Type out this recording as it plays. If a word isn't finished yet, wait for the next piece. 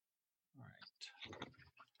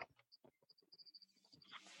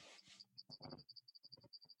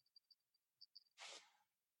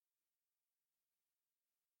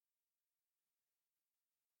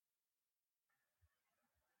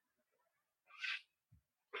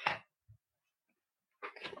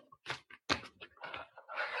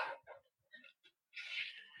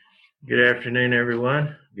Good afternoon,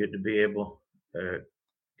 everyone. Uh, good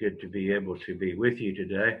to be able to be with you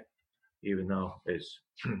today, even though, as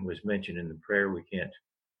was mentioned in the prayer, we can't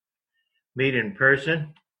meet in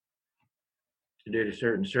person due to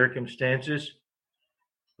certain circumstances.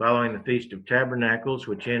 Following the Feast of Tabernacles,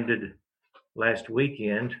 which ended last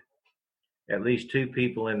weekend, at least two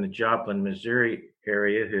people in the Joplin, Missouri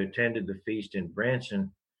area who attended the feast in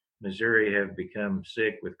Branson, Missouri, have become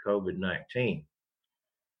sick with COVID-19.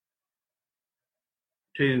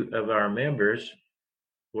 Two of our members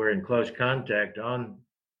were in close contact on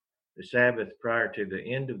the Sabbath prior to the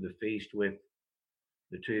end of the feast with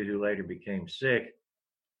the two who later became sick.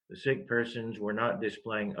 The sick persons were not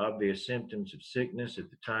displaying obvious symptoms of sickness at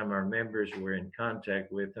the time our members were in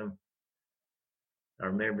contact with them.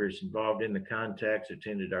 Our members involved in the contacts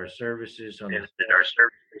attended our services on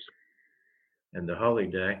and the holy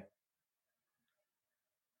day,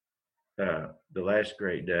 the last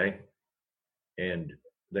great day, and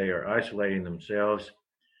they are isolating themselves,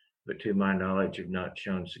 but to my knowledge have not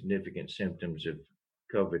shown significant symptoms of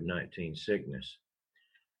COVID-19 sickness.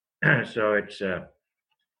 So it's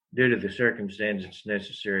due to the circumstances, it's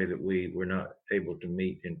necessary that we were not able to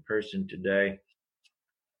meet in person today.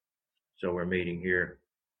 So we're meeting here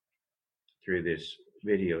through this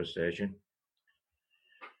video session.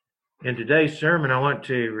 In today's sermon, I want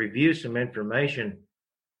to review some information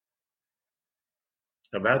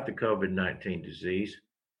about the COVID-19 disease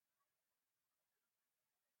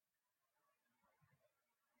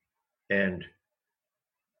and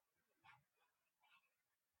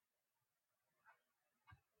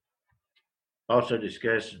also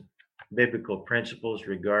discuss biblical principles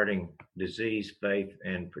regarding disease, faith,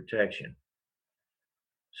 and protection.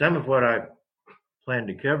 Some of what I plan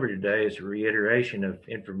to cover today is a reiteration of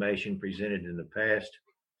information presented in the past,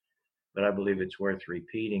 but I believe it's worth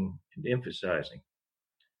repeating and emphasizing.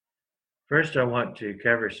 First, I want to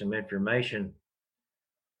cover some information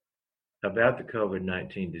about the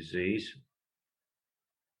COVID-19 disease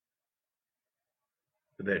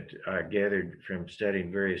that I gathered from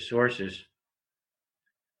studying various sources.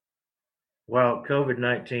 While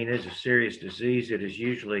COVID-19 is a serious disease, it is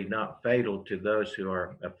usually not fatal to those who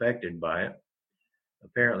are affected by it.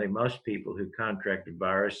 Apparently, most people who contract the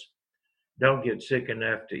virus don't get sick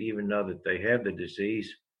enough to even know that they have the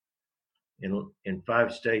disease. In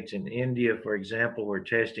 5 states in India, for example, where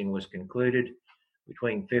testing was concluded,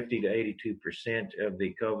 between 50 to 82% of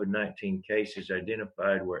the COVID-19 cases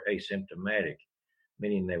identified were asymptomatic,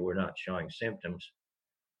 meaning they were not showing symptoms.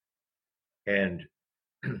 And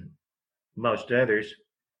most others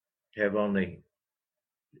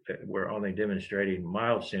were only demonstrating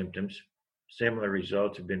mild symptoms. Similar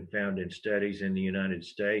results have been found in studies in the United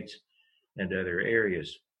States and other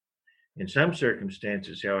areas. In some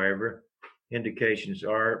circumstances, however, indications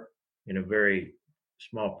are, in a very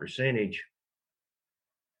small percentage,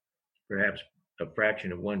 perhaps a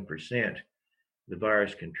fraction of 1%, the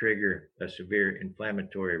virus can trigger a severe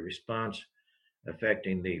inflammatory response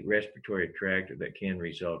affecting the respiratory tract that can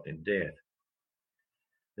result in death.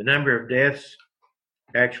 The number of deaths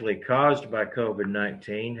actually caused by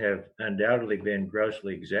COVID-19 have undoubtedly been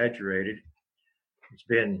grossly exaggerated. It's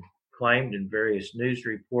been claimed in various news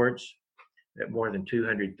reports that more than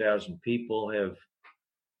 200,000 people have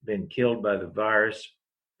been killed by the virus,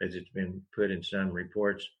 as it's been put in some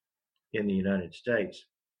reports in the United States.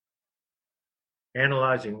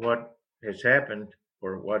 Analyzing what has happened,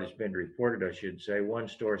 or what has been reported, I should say, one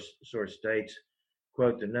source states,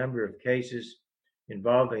 quote, the number of cases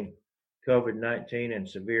involving COVID-19 and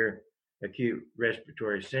severe acute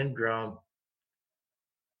respiratory syndrome,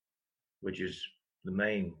 which is the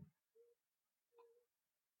main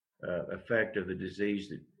effect of the disease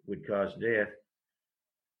that would cause death,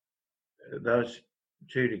 those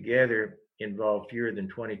two together involve fewer than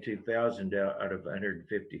 22,000 out of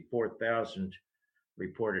 154,000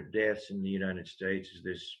 reported deaths in the United States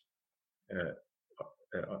as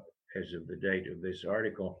of the date of this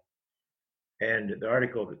article. And the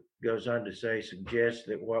article goes on to suggests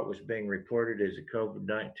that what was being reported as a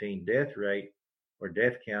COVID-19 death rate or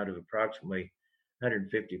death count of approximately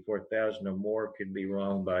 154,000 or more could be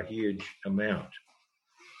wrong by a huge amount.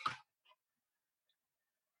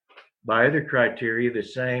 By other criteria, the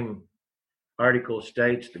same article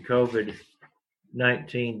states the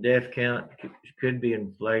COVID-19 death count could be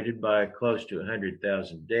inflated by close to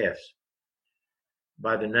 100,000 deaths.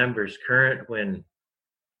 By the numbers current when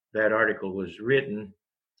that article was written,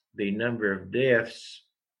 the number of deaths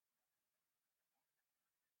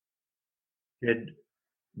could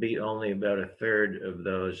be only about a third of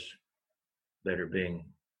those that are being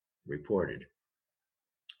reported.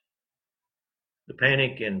 The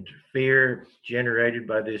panic and fear generated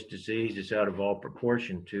by this disease is out of all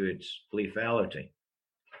proportion to its lethality.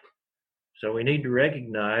 So we need to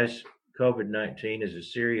recognize COVID-19 as a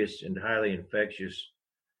serious and highly infectious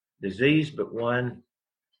disease, but one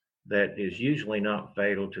that is usually not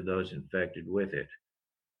fatal to those infected with it.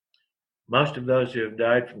 Most of those who have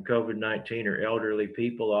died from COVID-19 are elderly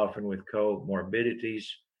people, often with comorbidities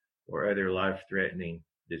or other life-threatening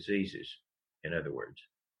diseases, in other words.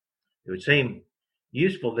 It would seem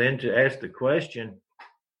useful then to ask the question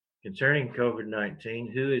concerning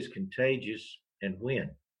COVID-19, who is contagious and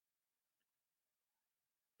when?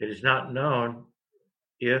 It is not known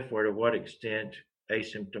if or to what extent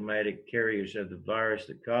asymptomatic carriers of the virus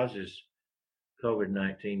that causes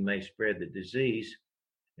COVID-19 may spread the disease,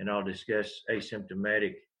 and I'll discuss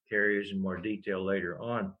asymptomatic carriers in more detail later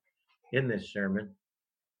on in this sermon.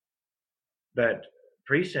 But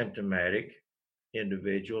pre-symptomatic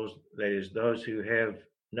individuals, that is, those who have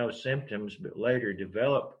no symptoms but later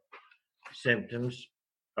develop symptoms,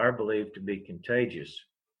 are believed to be contagious.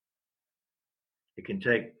 It can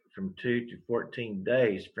take from 2 to 14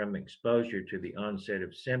 days from exposure to the onset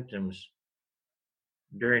of symptoms,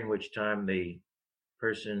 during which time the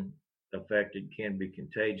person affected can be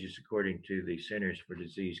contagious, according to the Centers for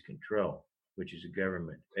Disease Control, which is a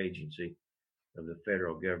government agency of the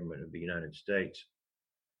federal government of the United States.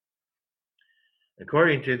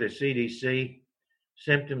 According to the CDC,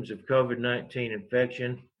 symptoms of COVID-19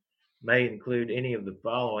 infection may include any of the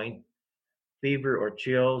following: fever or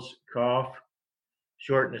chills, cough,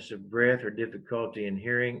 shortness of breath or difficulty in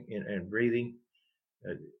hearing and breathing,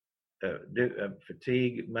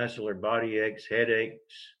 fatigue, muscle or body aches,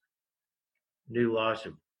 headaches, new loss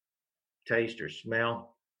of taste or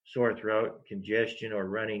smell, sore throat, congestion or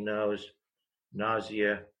runny nose,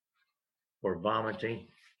 nausea or vomiting,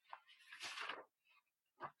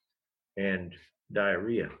 and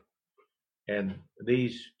diarrhea. And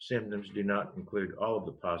these symptoms do not include all of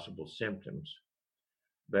the possible symptoms.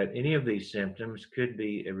 But any of these symptoms could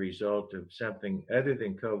be a result of something other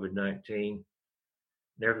than COVID-19.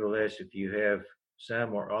 Nevertheless, if you have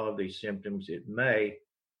some or all of these symptoms, it may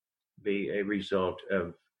be a result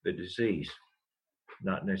of the disease.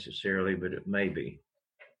 Not necessarily, but it may be.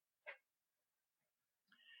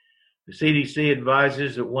 The CDC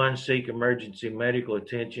advises that one seek emergency medical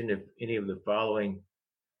attention if any of the following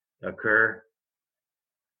occurs: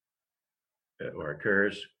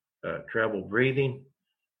 trouble breathing,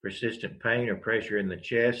 persistent pain or pressure in the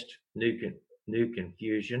chest, new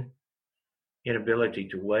confusion, inability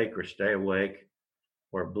to wake or stay awake,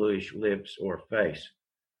 or bluish lips or face.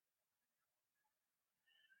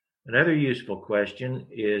 Another useful question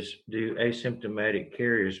is, do asymptomatic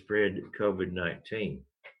carriers spread COVID-19?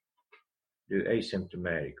 Do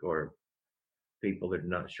asymptomatic, or people that are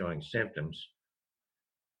not showing symptoms,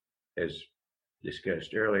 as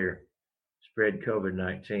discussed earlier, spread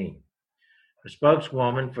COVID-19? A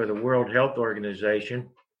spokeswoman for the World Health Organization,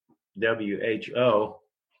 WHO,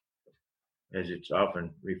 as it's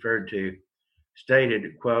often referred to,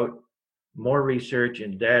 stated, quote, "More research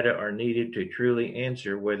and data are needed to truly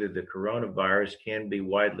answer whether the coronavirus can be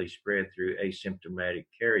widely spread through asymptomatic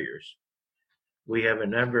carriers. We have a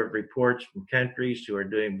number of reports from countries who are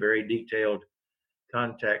doing very detailed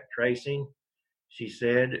contact tracing," she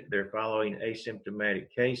said. "They're following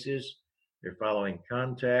asymptomatic cases, they're following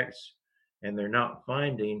contacts, and they're not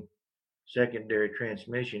finding secondary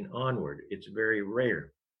transmission onward. It's very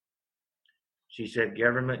rare." She said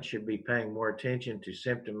government should be paying more attention to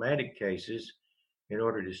symptomatic cases in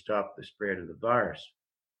order to stop the spread of the virus.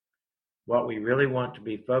 What we really want to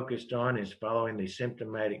be focused on is following the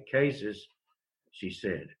symptomatic cases, she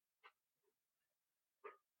said.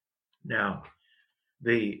 Now,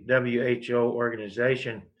 the WHO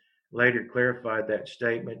organization later clarified that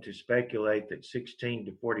statement to speculate that 16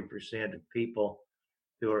 to 40% of people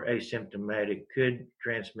who are asymptomatic could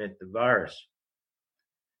transmit the virus.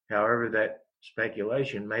 However, that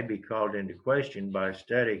speculation may be called into question by a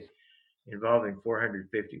study involving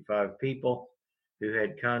 455 people who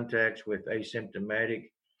had contacts with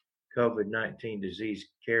asymptomatic COVID-19 disease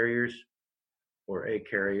carriers, or a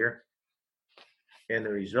carrier. And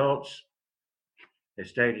the results, as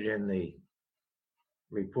stated in the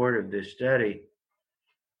report of this study,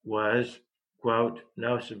 was, quote,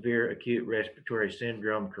 "No severe acute respiratory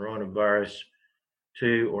syndrome, coronavirus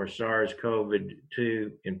 2 or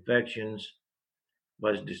SARS-CoV-2 infections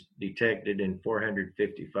was detected in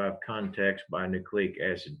 455 contacts by nucleic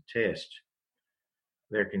acid test."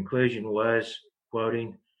 Their conclusion was,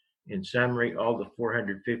 quoting, "In summary, all the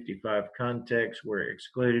 455 contacts were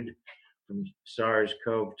excluded from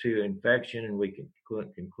SARS-CoV-2 infection, and we can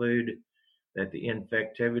conclude that the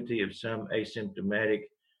infectivity of some asymptomatic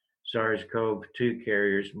SARS-CoV-2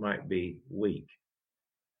 carriers might be weak.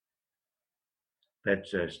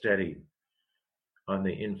 That's a study on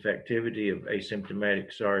the infectivity of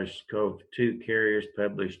asymptomatic SARS-CoV-2 carriers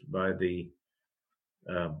published by the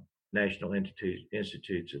National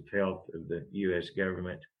Institutes of Health of the U.S.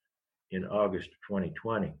 government in August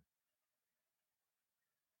 2020.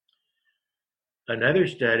 Another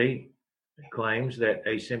study claims that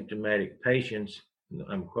asymptomatic patients,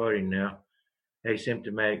 I'm quoting now,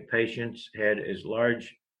 asymptomatic patients had as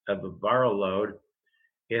large of a viral load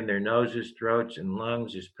in their noses, throats, and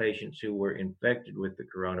lungs as patients who were infected with the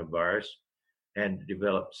coronavirus and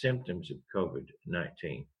developed symptoms of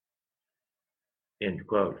COVID-19. End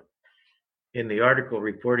quote. In the article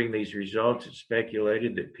reporting these results, it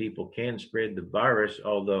speculated that people can spread the virus,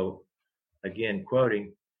 although, again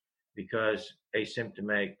quoting, because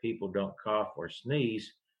asymptomatic people don't cough or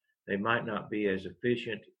sneeze, they might not be as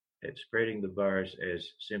efficient at spreading the virus as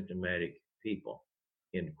symptomatic people,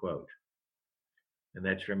 end quote. And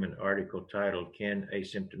that's from an article titled, Can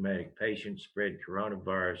Asymptomatic Patients Spread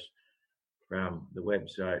Coronavirus? From the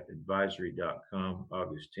website advisory.com,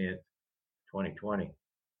 August 10th, 2020.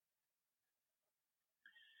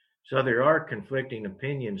 So there are conflicting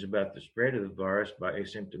opinions about the spread of the virus by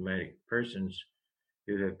asymptomatic persons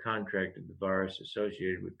who have contracted the virus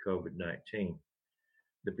associated with COVID-19.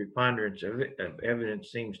 The preponderance of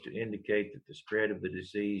evidence seems to indicate that the spread of the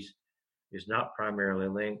disease is not primarily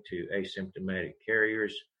linked to asymptomatic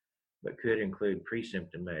carriers, but could include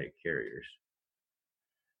pre-symptomatic carriers.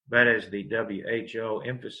 But as the WHO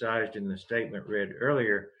emphasized in the statement read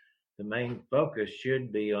earlier, the main focus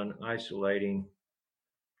should be on isolating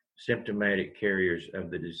symptomatic carriers of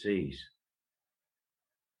the disease.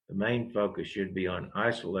 The main focus should be on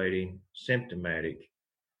isolating symptomatic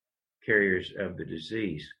carriers of the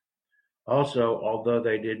disease. Also, although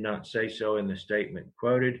they did not say so in the statement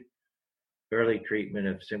quoted, early treatment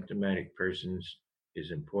of symptomatic persons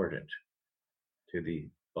is important to the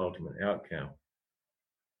ultimate outcome.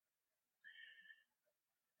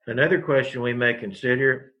 Another question we may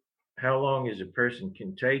consider, how long is a person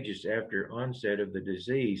contagious after onset of the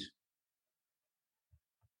disease?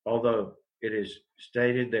 Although it is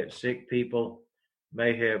stated that sick people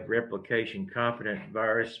may have replication-competent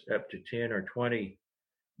virus up to 10 or 20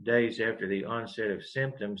 days after the onset of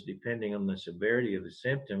symptoms, depending on the severity of the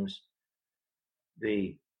symptoms,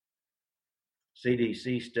 the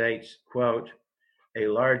CDC states, quote, a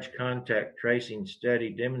large contact tracing study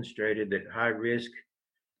demonstrated that high-risk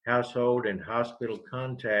household and hospital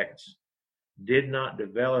contacts did not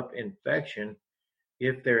develop infection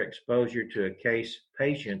if their exposure to a case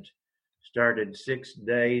patient started 6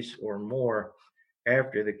 days or more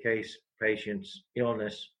after the case patient's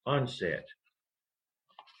illness onset.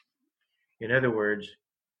 In other words,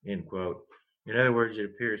 end quote, in other words, it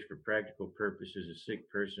appears for practical purposes, a sick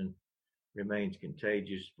person remains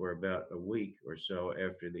contagious for about a week or so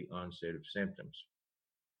after the onset of symptoms.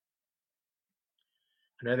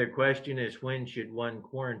 Another question is, when should one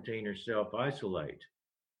quarantine or self-isolate?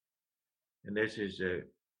 And this is a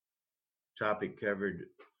topic covered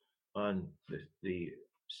on the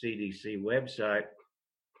CDC website.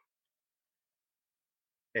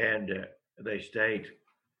 And they state,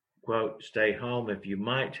 quote, stay home if you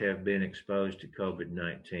might have been exposed to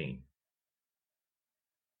COVID-19.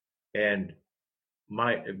 And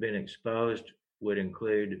might have been exposed would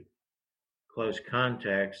include close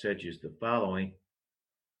contacts such as the following.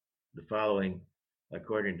 The following,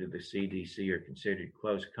 according to the CDC, are considered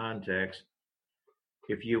close contacts.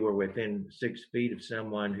 If you were within 6 feet of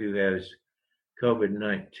someone who has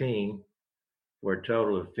COVID-19 for a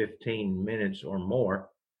total of 15 minutes or more.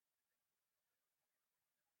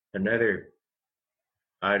 Another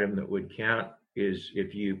item that would count is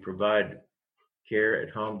if you provide care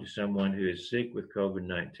at home to someone who is sick with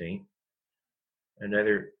COVID-19.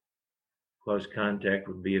 Another close contact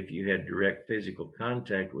would be if you had direct physical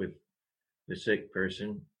contact with the sick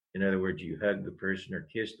person. In other words, you hug the person or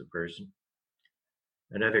kiss the person.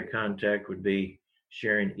 Another contact would be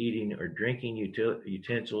sharing eating or drinking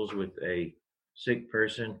utensils with a sick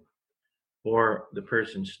person, or the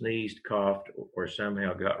person sneezed, coughed, or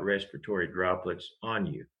somehow got respiratory droplets on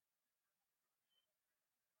you.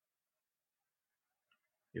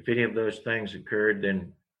 If any of those things occurred,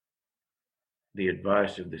 then the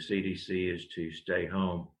advice of the CDC is to stay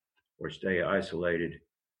home or stay isolated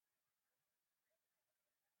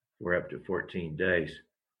for up to 14 days.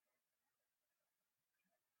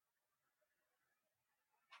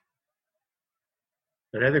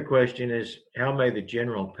 Another question is, how may the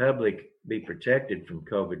general public be protected from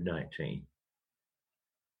COVID-19?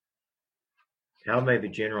 How may the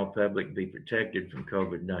general public be protected from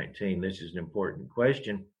COVID-19? This is an important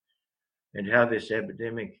question, and how this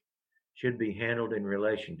epidemic should be handled in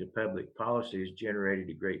relation to public policy has generated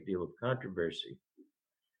a great deal of controversy.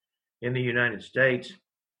 In the United States,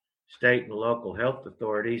 state and local health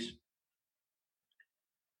authorities,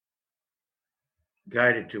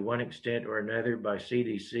 guided to one extent or another by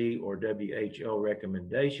CDC or WHO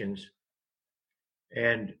recommendations,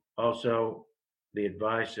 and also the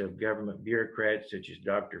advice of government bureaucrats such as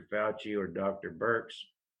Dr. Fauci or Dr. Birx,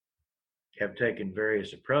 have taken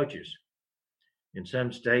various approaches. In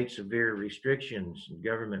some states, severe restrictions and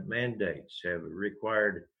government mandates have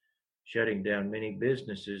required shutting down many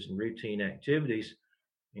businesses and routine activities,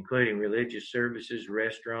 including religious services,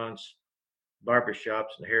 restaurants,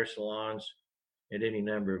 barbershops, and hair salons, and any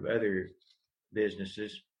number of other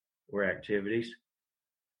businesses or activities,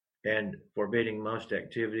 and forbidding most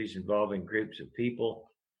activities involving groups of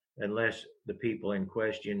people unless the people in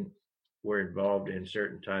question were involved in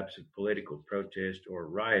certain types of political protest or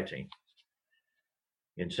rioting.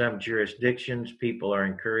 In some jurisdictions, people are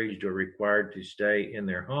encouraged or required to stay in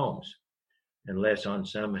their homes unless on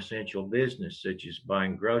some essential business, such as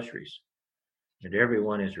buying groceries. And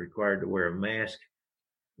everyone is required to wear a mask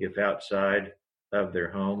if outside of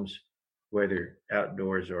their homes, whether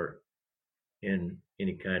outdoors or in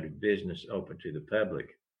any kind of business open to the public.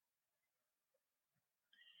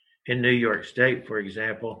 In New York State, for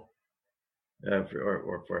example, I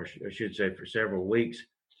should say for several weeks,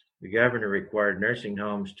 the governor required nursing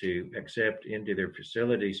homes to accept into their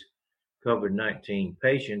facilities COVID-19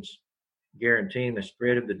 patients, guaranteeing the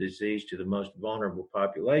spread of the disease to the most vulnerable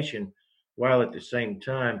population, while at the same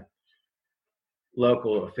time,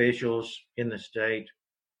 local officials in the state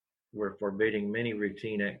were forbidding many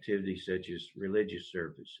routine activities such as religious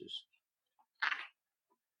services.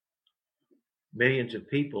 Millions of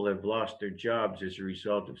people have lost their jobs as a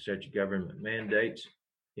result of such government mandates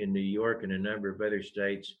in New York and a number of other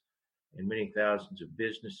states, and many thousands of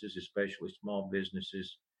businesses, especially small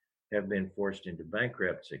businesses, have been forced into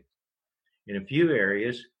bankruptcy. In a few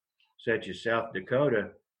areas, such as South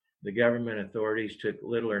Dakota, the government authorities took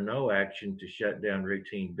little or no action to shut down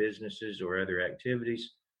routine businesses or other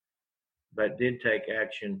activities, but did take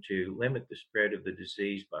action to limit the spread of the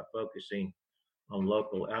disease by focusing on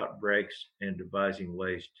local outbreaks and devising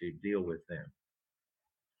ways to deal with them.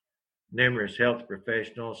 Numerous health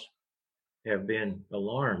professionals have been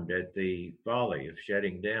alarmed at the folly of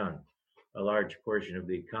shutting down a large portion of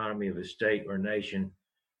the economy of a state or nation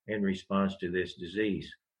in response to this disease.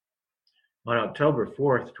 On October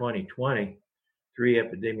 4th, 2020, three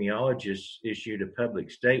epidemiologists issued a public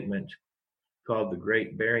statement called the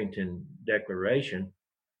Great Barrington Declaration,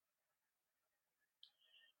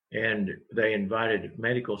 and they invited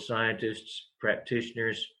medical scientists,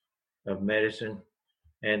 practitioners of medicine,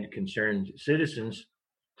 and concerned citizens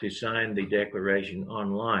to sign the declaration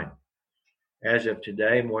online. As of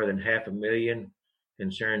today, more than 500,000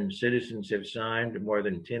 concerned citizens have signed, more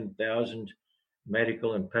than 10,000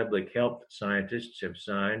 medical and public health scientists have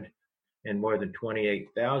signed, and more than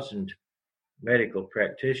 28,000 medical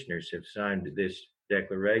practitioners have signed this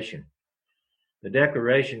declaration. The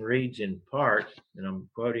declaration reads in part, and I'm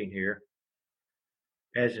quoting here,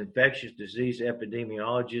 as infectious disease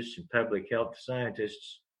epidemiologists and public health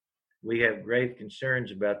scientists, we have grave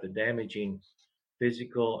concerns about the damaging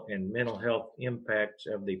physical and mental health impacts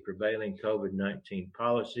of the prevailing COVID-19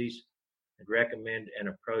 policies and recommend an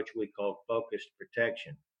approach we call focused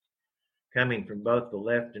protection. Coming from both the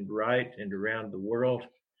left and right and around the world,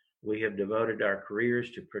 we have devoted our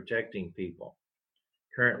careers to protecting people.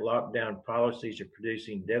 Current lockdown policies are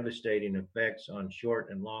producing devastating effects on short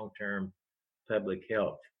and long-term public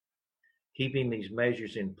health. Keeping these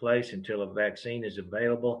measures in place until a vaccine is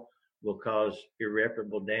available will cause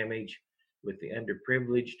irreparable damage, with the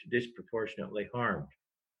underprivileged disproportionately harmed.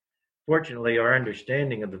 Fortunately, our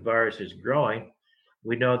understanding of the virus is growing.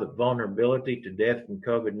 We know that vulnerability to death from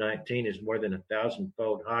COVID-19 is more than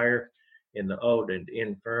 1,000-fold higher in the old and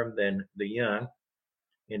infirm than the young.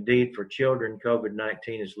 Indeed, for children,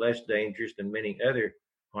 COVID-19 is less dangerous than many other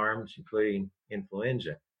harms, including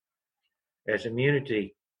influenza. As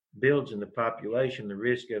immunity builds in the population, the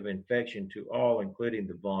risk of infection to all, including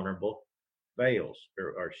the vulnerable, fails,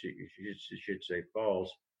 or should say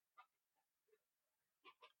falls.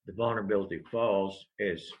 The vulnerability falls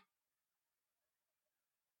as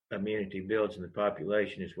immunity builds in the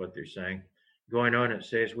population, is what they're saying. Going on, it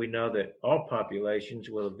says, we know that all populations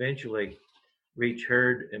will eventually reach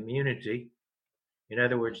herd immunity. In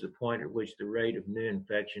other words, the point at which the rate of new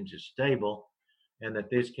infections is stable, and that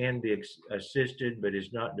this can be assisted but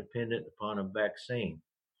is not dependent upon a vaccine.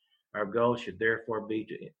 Our goal should therefore be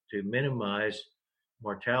to minimize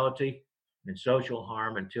mortality and social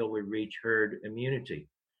harm until we reach herd immunity.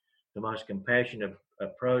 The most compassionate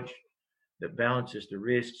approach that balances the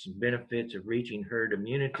risks and benefits of reaching herd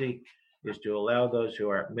immunity is to allow those who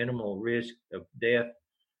are at minimal risk of death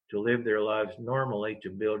to live their lives normally to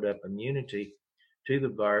build up immunity to the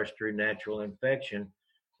virus through natural infection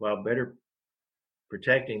while better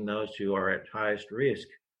protecting those who are at highest risk.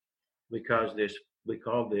 We call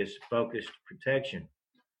this focused protection.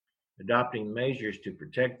 Adopting measures to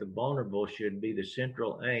protect the vulnerable should be the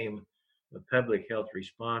central aim of public health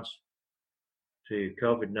response to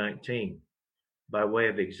COVID-19. By way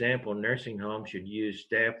of example, nursing homes should use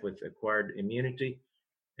staff with acquired immunity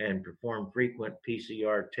and perform frequent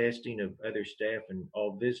PCR testing of other staff and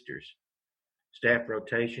all visitors. Staff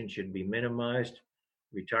rotation should be minimized.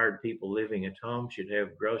 Retired people living at home should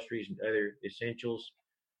have groceries and other essentials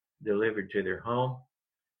delivered to their home.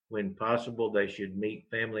 When possible, they should meet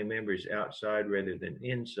family members outside rather than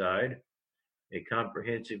inside. A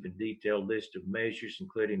comprehensive and detailed list of measures,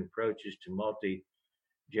 including approaches to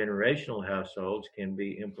multi-generational households, can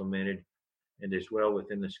be implemented and is well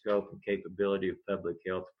within the scope and capability of public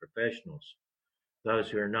health professionals. Those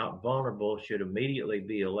who are not vulnerable should immediately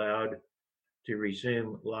be allowed to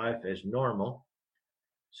resume life as normal.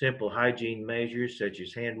 Simple hygiene measures such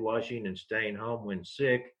as hand washing and staying home when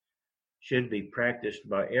sick should be practiced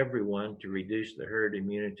by everyone to reduce the herd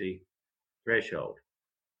immunity threshold.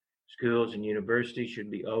 Schools and universities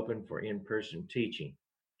should be open for in-person teaching.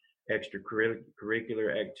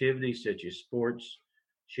 Extracurricular activities such as sports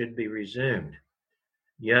should be resumed.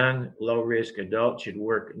 Young, low-risk adults should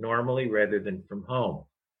work normally rather than from home.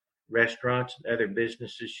 Restaurants and other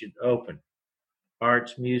businesses should open.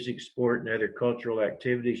 Arts, music, sport, and other cultural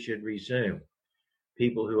activities should resume.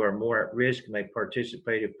 People who are more at risk may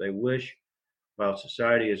participate if they wish, while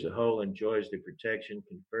society as a whole enjoys the protection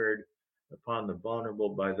conferred upon the vulnerable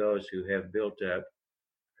by those who have built up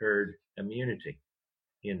herd immunity.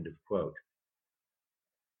 End of quote.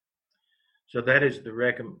 So that is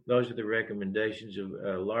those are the recommendations of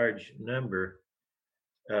a large number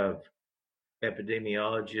of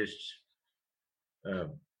epidemiologists,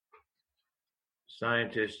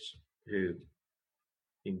 scientists who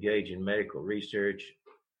engage in medical research,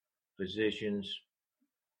 physicians,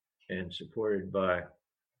 and supported by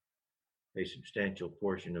a substantial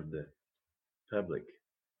portion of the public.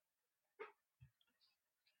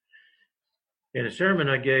 In a sermon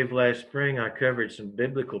I gave last spring, I covered some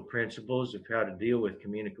biblical principles of how to deal with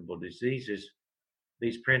communicable diseases.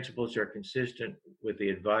 These principles are consistent with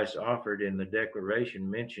the advice offered in the declaration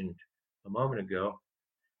mentioned a moment ago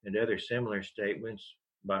and other similar statements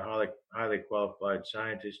by highly qualified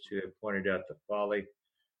scientists who have pointed out the folly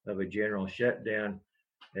of a general shutdown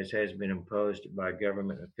as has been imposed by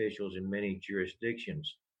government officials in many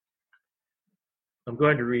jurisdictions. I'm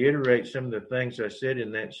going to reiterate some of the things I said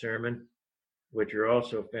in that sermon, which are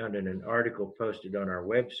also found in an article posted on our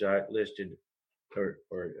website listed or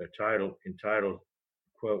a title entitled,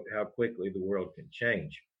 quote, How Quickly the World Can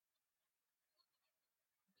Change.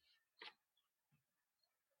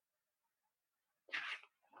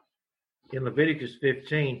 In Leviticus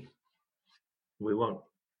 15, we won't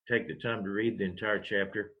take the time to read the entire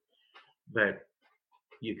chapter, but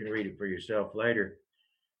you can read it for yourself later.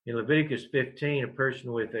 In Leviticus 15, a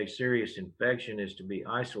person with a serious infection is to be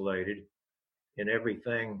isolated, and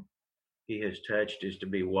everything he has touched is to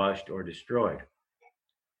be washed or destroyed.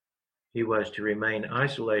 He was to remain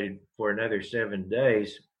isolated for another 7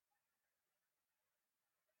 days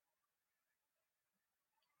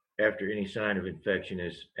after any sign of infection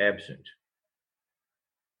is absent.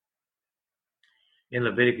 In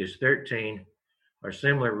Leviticus 13 are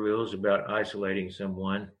similar rules about isolating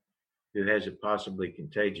someone who has a possibly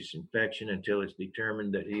contagious infection until it's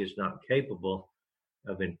determined that he is not capable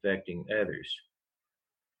of infecting others.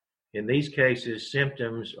 In these cases,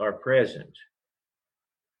 symptoms are present,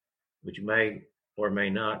 which may or may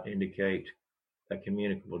not indicate a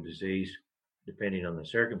communicable disease, depending on the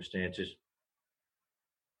circumstances.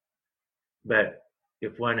 But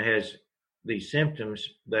if one has these symptoms,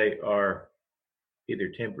 they are either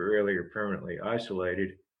temporarily or permanently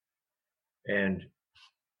isolated, and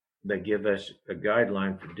they give us a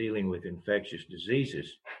guideline for dealing with infectious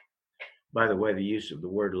diseases. By the way, the use of the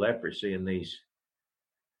word leprosy in these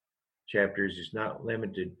chapters is not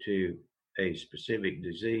limited to a specific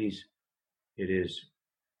disease. It is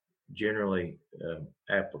generally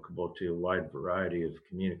applicable to a wide variety of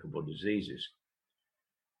communicable diseases.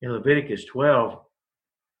 In Leviticus 12,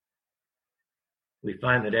 we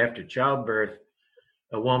find that after childbirth,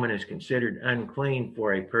 a woman is considered unclean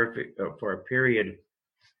for a period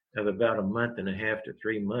of about a month and a half to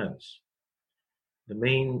 3 months.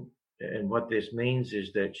 And what this means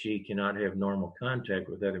is that she cannot have normal contact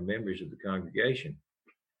with other members of the congregation.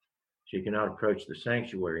 She cannot approach the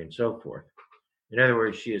sanctuary and so forth. In other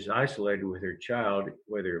words, she is isolated with her child,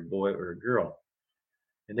 whether a boy or a girl.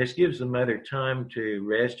 And this gives the mother time to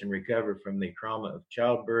rest and recover from the trauma of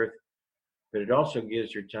childbirth, but it also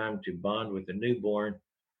gives her time to bond with the newborn,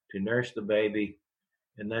 to nurse the baby,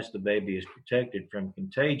 and thus the baby is protected from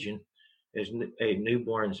contagion as a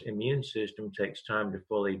newborn's immune system takes time to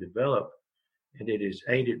fully develop, and it is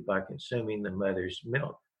aided by consuming the mother's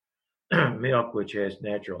milk, milk which has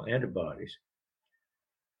natural antibodies.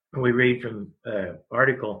 We read from an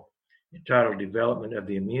article entitled Development of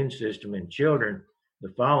the Immune System in Children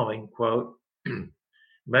the following, quote,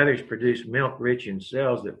 mothers produce milk rich in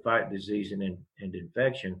cells that fight disease and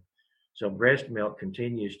infection, so breast milk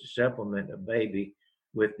continues to supplement a baby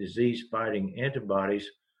with disease-fighting antibodies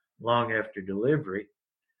long after delivery.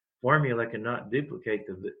 Formula cannot duplicate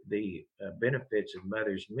the benefits of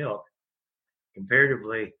mother's milk.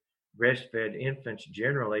 Comparatively, breastfed infants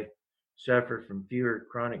generally suffer from fewer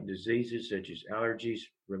chronic diseases such as allergies,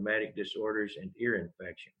 rheumatic disorders, and ear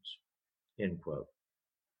infections, end quote.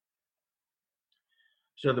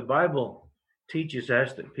 So the Bible teaches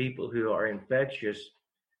us that people who are infectious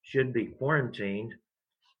should be quarantined,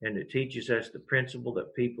 and it teaches us the principle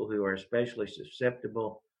that people who are especially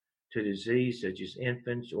susceptible to disease, such as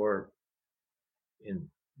infants or in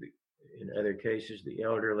other cases, the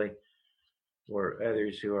elderly or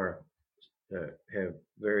others who are have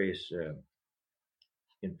various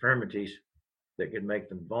infirmities that can make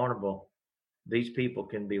them vulnerable, these people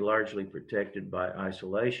can be largely protected by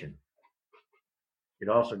isolation. It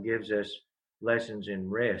also gives us lessons in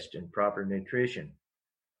rest and proper nutrition.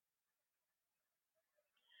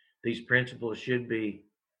 These principles should be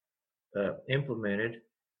implemented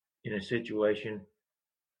in a situation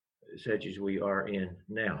such as we are in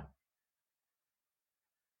now.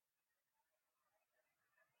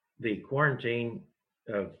 The quarantine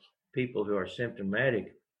of people who are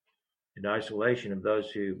symptomatic and isolation of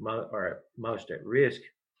those who are most at risk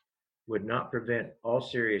would not prevent all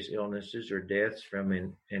serious illnesses or deaths from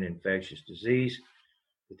an infectious disease,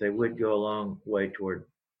 but they would go a long way toward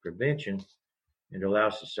prevention and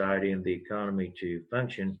allow society and the economy to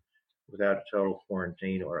function without a total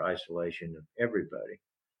quarantine or isolation of everybody.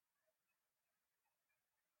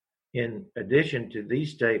 In addition to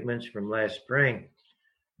these statements from last spring,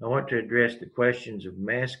 I want to address the questions of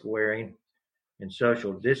mask wearing and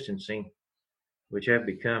social distancing, which have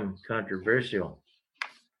become controversial.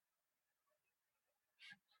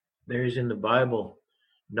 There is in the Bible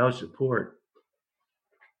no support.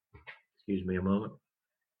 Excuse me a moment.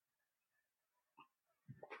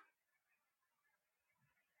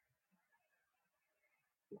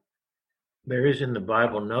 There is in the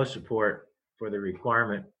Bible no support for the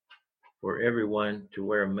requirement for everyone to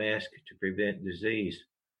wear a mask to prevent disease.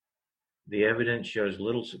 The evidence shows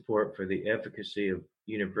little support for the efficacy of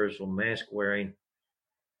universal mask wearing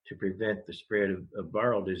to prevent the spread of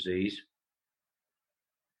viral disease,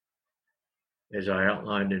 as I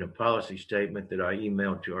outlined in a policy statement that I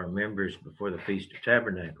emailed to our members before the Feast of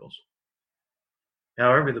Tabernacles.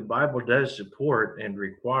 However, the Bible does support and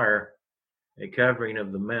require a covering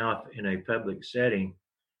of the mouth in a public setting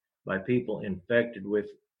by people infected with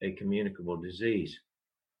a communicable disease.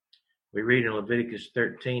 We read in Leviticus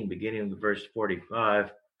 13, beginning with verse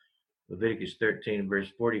 45, Leviticus 13, verse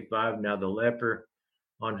 45, now the leper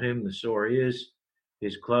on whom the sore is,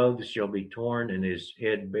 his clothes shall be torn and his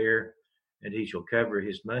head bare, and he shall cover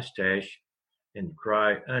his mustache and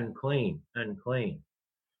cry, unclean, unclean.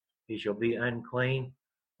 He shall be unclean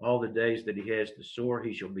all the days that he has the sore,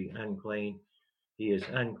 he shall be unclean. He is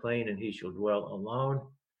unclean, and he shall dwell alone.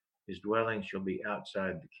 His dwelling shall be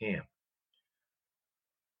outside the camp.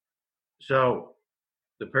 So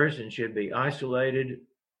the person should be isolated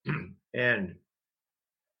and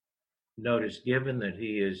notice given that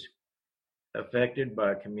he is affected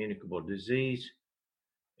by a communicable disease,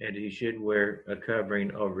 and he should wear a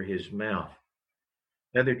covering over his mouth.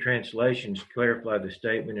 Other translations clarify the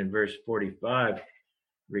statement in verse 45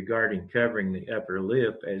 regarding covering the upper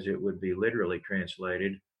lip, as it would be literally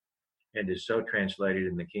translated, and is so translated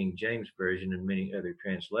in the King James Version and many other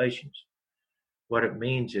translations. What it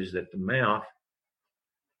means is that the mouth,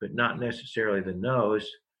 but not necessarily the nose,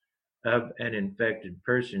 of an infected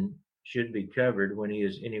person should be covered when he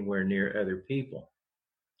is anywhere near other people.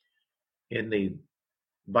 In the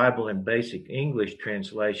Bible in Basic English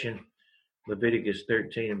translation, Leviticus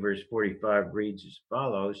 13 and verse 45 reads as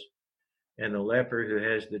follows, and the leper who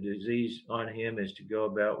has the disease on him is to go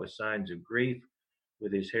about with signs of grief,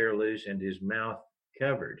 with his hair loose and his mouth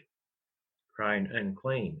covered, crying,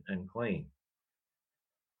 "Unclean, unclean."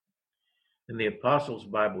 In the Apostles'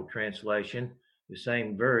 Bible translation, the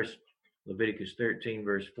same verse, Leviticus 13,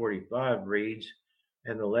 verse 45, reads,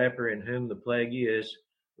 "And the leper in whom the plague is,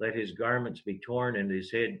 let his garments be torn and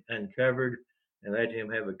his head uncovered, and let him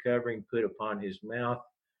have a covering put upon his mouth,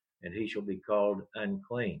 and he shall be called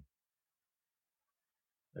unclean."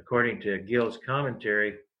 According to Gill's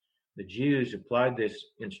commentary, the Jews applied this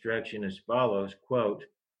instruction as follows, quote,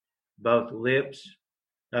 "Both lips,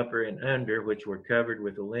 upper and under, which were covered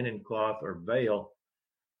with a linen cloth or veil,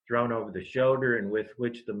 thrown over the shoulder, and with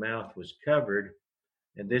which the mouth was covered,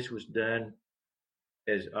 and this was done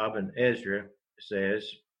as Ibn Ezra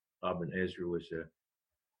says." Ibn Ezra was a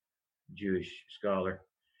Jewish scholar.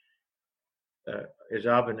 As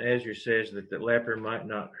Ibn Ezra says, that the leper might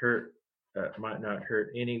not hurt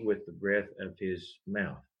any with the breath of his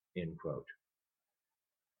mouth, end quote.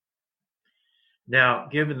 Now,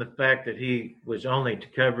 given the fact that he was only to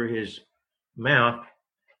cover his mouth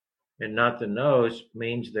and not the nose,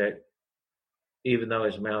 means that even though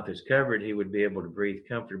his mouth is covered, he would be able to breathe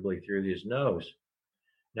comfortably through his nose.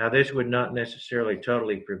 Now, this would not necessarily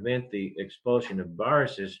totally prevent the expulsion of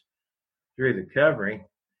viruses through the covering,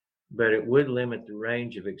 but it would limit the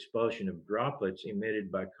range of expulsion of droplets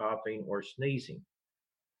emitted by coughing or sneezing.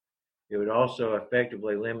 It would also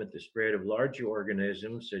effectively limit the spread of larger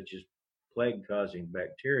organisms, such as plague-causing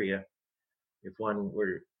bacteria, if one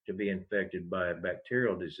were to be infected by a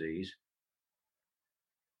bacterial disease.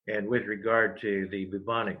 And with regard to the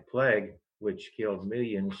bubonic plague, which killed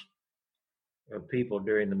millions of people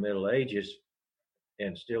during the Middle Ages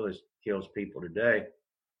and still kills people today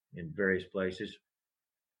in various places,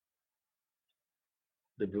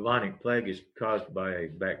 the bubonic plague is caused by a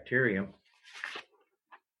bacterium.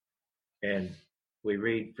 And we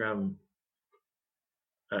read from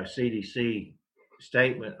a CDC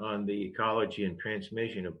statement on the ecology and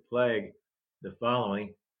transmission of plague the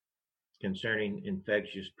following concerning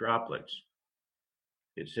infectious droplets.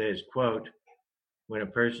 It says, quote, "When a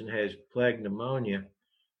person has plague pneumonia,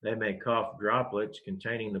 they may cough droplets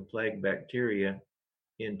containing the plague bacteria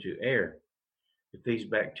into air. If these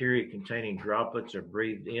bacteria containing droplets are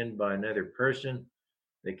breathed in by another person,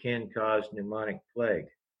 they can cause pneumonic plague.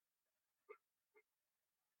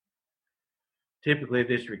 Typically,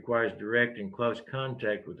 this requires direct and close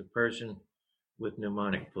contact with a person with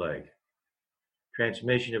pneumonic plague.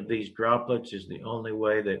 Transmission of these droplets is the only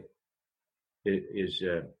way that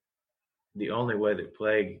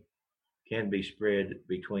plague can be spread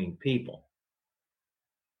between people.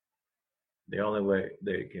 The only way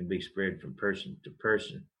that it can be spread from person to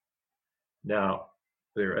person. Now,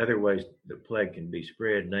 there are other ways that plague can be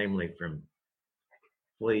spread, namely from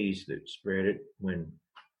fleas that spread it when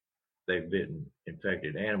they've bitten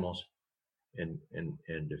infected animals, and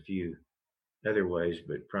a few other ways,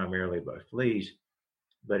 but primarily by fleas.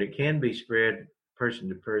 But it can be spread person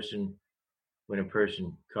to person when a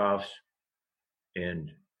person coughs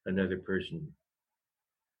and another person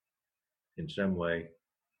in some way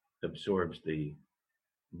absorbs the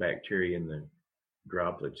bacteria in the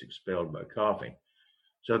droplets expelled by coughing.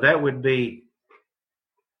 So that would be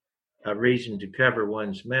a reason to cover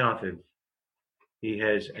one's mouth if he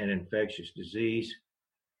has an infectious disease,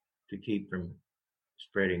 to keep from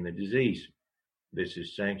spreading the disease. This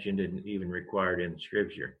is sanctioned and even required in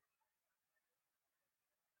Scripture.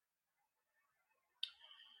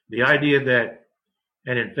 The idea that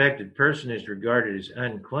an infected person is regarded as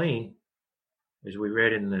unclean, as we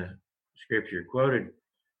read in the Scripture quoted,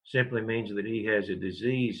 simply means that he has a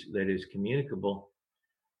disease that is communicable,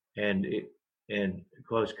 and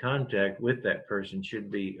close contact with that person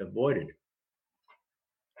should be avoided.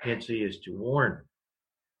 Hence, he is to warn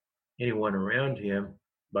anyone around him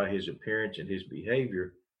by his appearance and his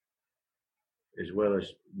behavior, as well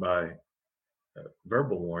as by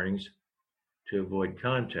verbal warnings, to avoid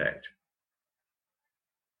contact.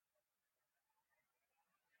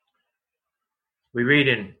 We read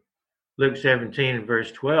in Luke 17 and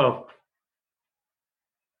verse 12,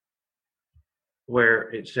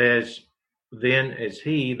 where it says, "Then as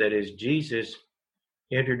he," that is Jesus,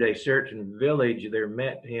 "entered a certain village, there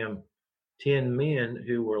met him 10 men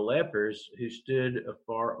who were lepers, who stood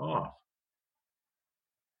afar off."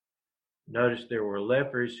 Notice there were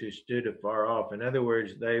lepers who stood afar off. In other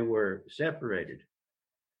words, they were separated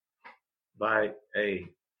by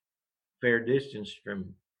a fair distance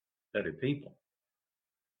from other people,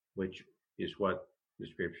 which is what the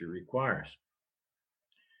Scripture requires.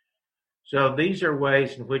 So these are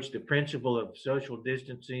ways in which the principle of social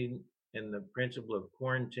distancing and the principle of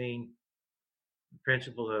quarantine, the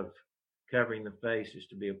principle of covering the face is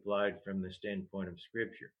to be applied from the standpoint of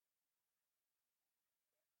Scripture.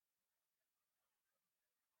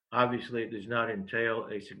 Obviously, it does not entail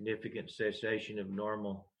a significant cessation of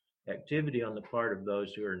normal activity on the part of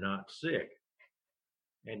those who are not sick.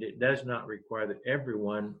 And it does not require that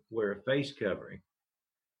everyone wear a face covering.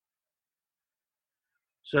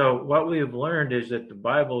 So, what we have learned is that the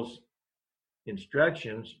Bible's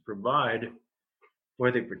instructions provide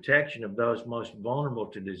for the protection of those most vulnerable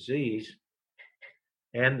to disease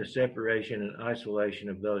and the separation and isolation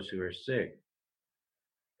of those who are sick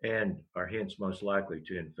and are hence most likely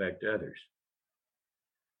to infect others.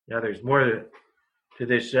 Now, there's more to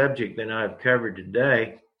this subject than I've covered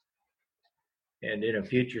today, and in a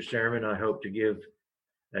future sermon, I hope to give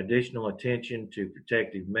additional attention to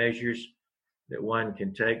protective measures that one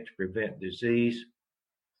can take to prevent disease,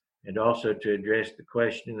 and also to address the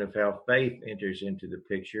question of how faith enters into the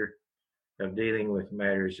picture of dealing with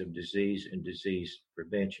matters of disease and disease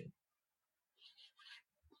prevention.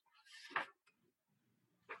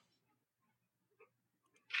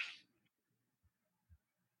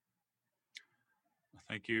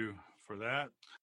 Thank you for that.